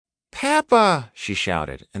"Papa!" she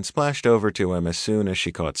shouted and splashed over to him as soon as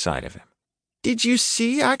she caught sight of him. "Did you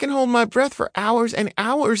see? I can hold my breath for hours and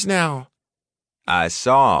hours now." "I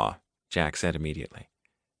saw," Jack said immediately.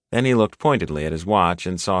 Then he looked pointedly at his watch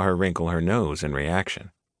and saw her wrinkle her nose in reaction.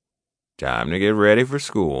 "Time to get ready for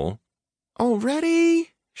school."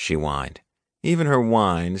 "Already?" she whined. Even her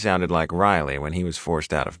whine sounded like Riley when he was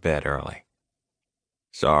forced out of bed early.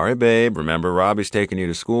 "Sorry, babe. Remember, Robbie's taking you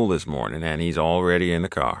to school this morning, and he's already in the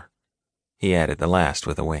car." He added the last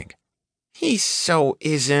with a wink. "He so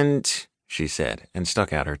isn't," she said, and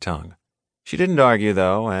stuck out her tongue. She didn't argue,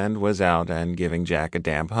 though, and was out and giving Jack a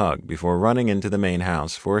damp hug before running into the main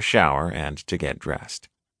house for a shower and to get dressed.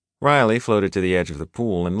 Riley floated to the edge of the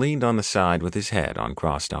pool and leaned on the side with his head on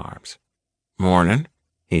crossed arms. "Morning,"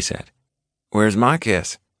 he said. "Where's my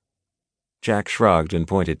kiss?" Jack shrugged and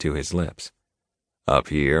pointed to his lips. "Up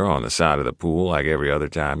here on the side of the pool like every other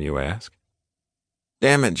time you ask."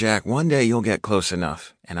 "Damn it, Jack, one day you'll get close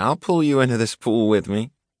enough, and I'll pull you into this pool with me."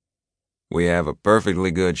 "We have a perfectly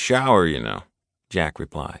good shower, you know," Jack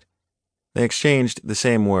replied. They exchanged the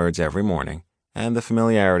same words every morning, and the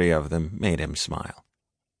familiarity of them made him smile.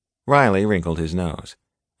 Riley wrinkled his nose,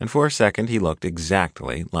 and for a second he looked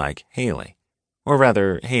exactly like Haley, or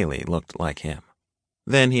rather, Haley looked like him.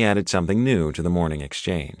 Then he added something new to the morning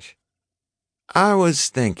exchange. "I was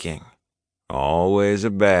thinking." "Always a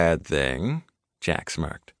bad thing," Jack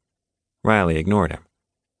smirked. Riley ignored him.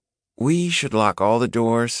 "We should lock all the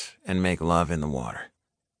doors and make love in the water."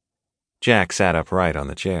 Jack sat upright on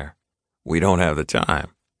the chair. "We don't have the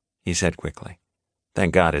time," he said quickly.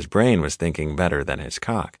 Thank God his brain was thinking better than his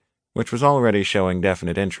cock, which was already showing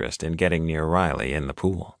definite interest in getting near Riley in the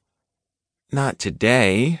pool. "Not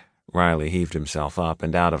today." Riley heaved himself up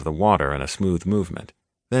and out of the water in a smooth movement,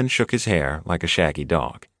 then shook his hair like a shaggy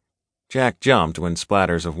dog. Jack jumped when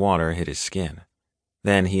splatters of water hit his skin.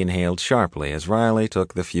 Then he inhaled sharply as Riley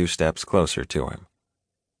took the few steps closer to him.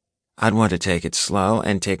 "I'd want to take it slow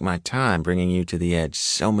and take my time bringing you to the edge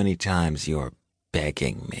so many times you're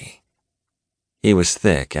begging me." He was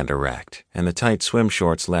thick and erect, and the tight swim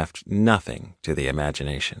shorts left nothing to the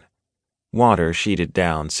imagination. Water sheeted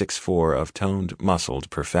down 6'4" of toned, muscled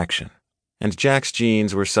perfection, and Jack's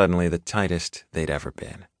jeans were suddenly the tightest they'd ever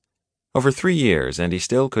been. Over 3 years, and he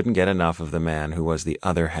still couldn't get enough of the man who was the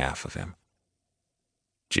other half of him.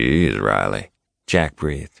 "Geez, Riley," Jack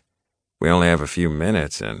breathed. "We only have a few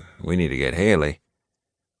minutes, and we need to get Haley."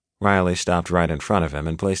 Riley stopped right in front of him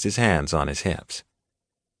and placed his hands on his hips.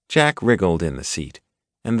 Jack wriggled in the seat,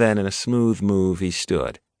 and then in a smooth move he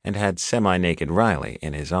stood and had semi-naked Riley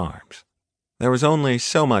in his arms. There was only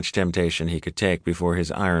so much temptation he could take before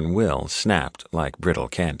his iron will snapped like brittle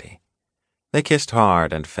candy. They kissed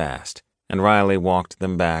hard and fast, and Riley walked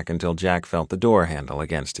them back until Jack felt the door handle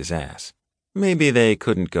against his ass. Maybe they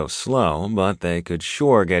couldn't go slow, but they could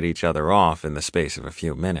sure get each other off in the space of a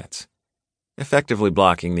few minutes. Effectively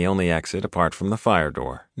blocking the only exit apart from the fire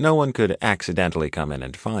door, no one could accidentally come in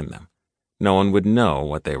and find them. No one would know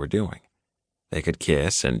what they were doing. They could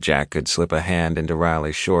kiss, and Jack could slip a hand into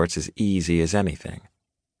Riley's shorts as easy as anything.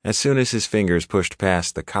 As soon as his fingers pushed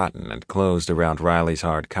past the cotton and closed around Riley's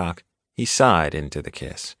hard cock, he sighed into the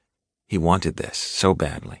kiss. He wanted this so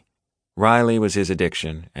badly. Riley was his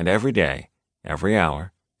addiction, and every day, every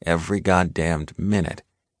hour, every goddamned minute,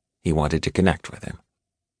 he wanted to connect with him.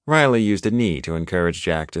 Riley used a knee to encourage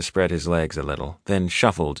Jack to spread his legs a little, then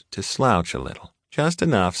shuffled to slouch a little, just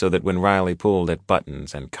enough so that when Riley pulled at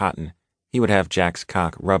buttons and cotton, he would have Jack's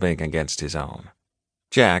cock rubbing against his own.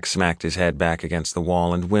 Jack smacked his head back against the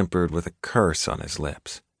wall and whimpered with a curse on his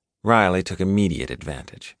lips. Riley took immediate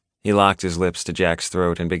advantage. He locked his lips to Jack's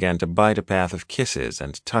throat and began to bite a path of kisses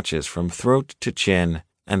and touches from throat to chin,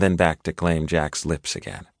 and then back to claim Jack's lips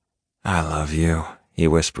again. "I love you," he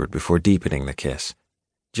whispered before deepening the kiss.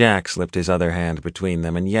 Jack slipped his other hand between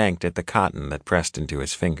them and yanked at the cotton that pressed into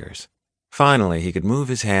his fingers. Finally, he could move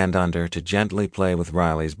his hand under to gently play with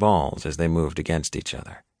Riley's balls as they moved against each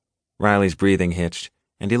other. Riley's breathing hitched,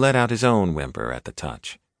 and he let out his own whimper at the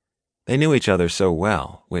touch. They knew each other so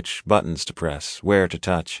well, which buttons to press, where to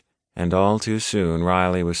touch, and all too soon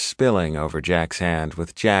Riley was spilling over Jack's hand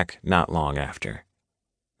with Jack not long after.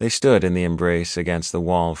 They stood in the embrace against the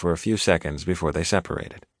wall for a few seconds before they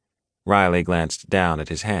separated. Riley glanced down at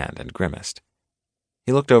his hand and grimaced.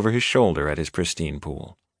 He looked over his shoulder at his pristine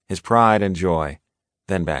pool, his pride and joy,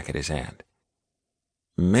 then back at his hand.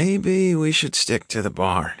 "Maybe we should stick to the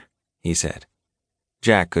barn," he said.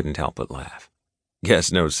 Jack couldn't help but laugh.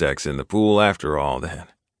 "Guess no sex in the pool after all, then,"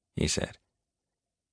 he said.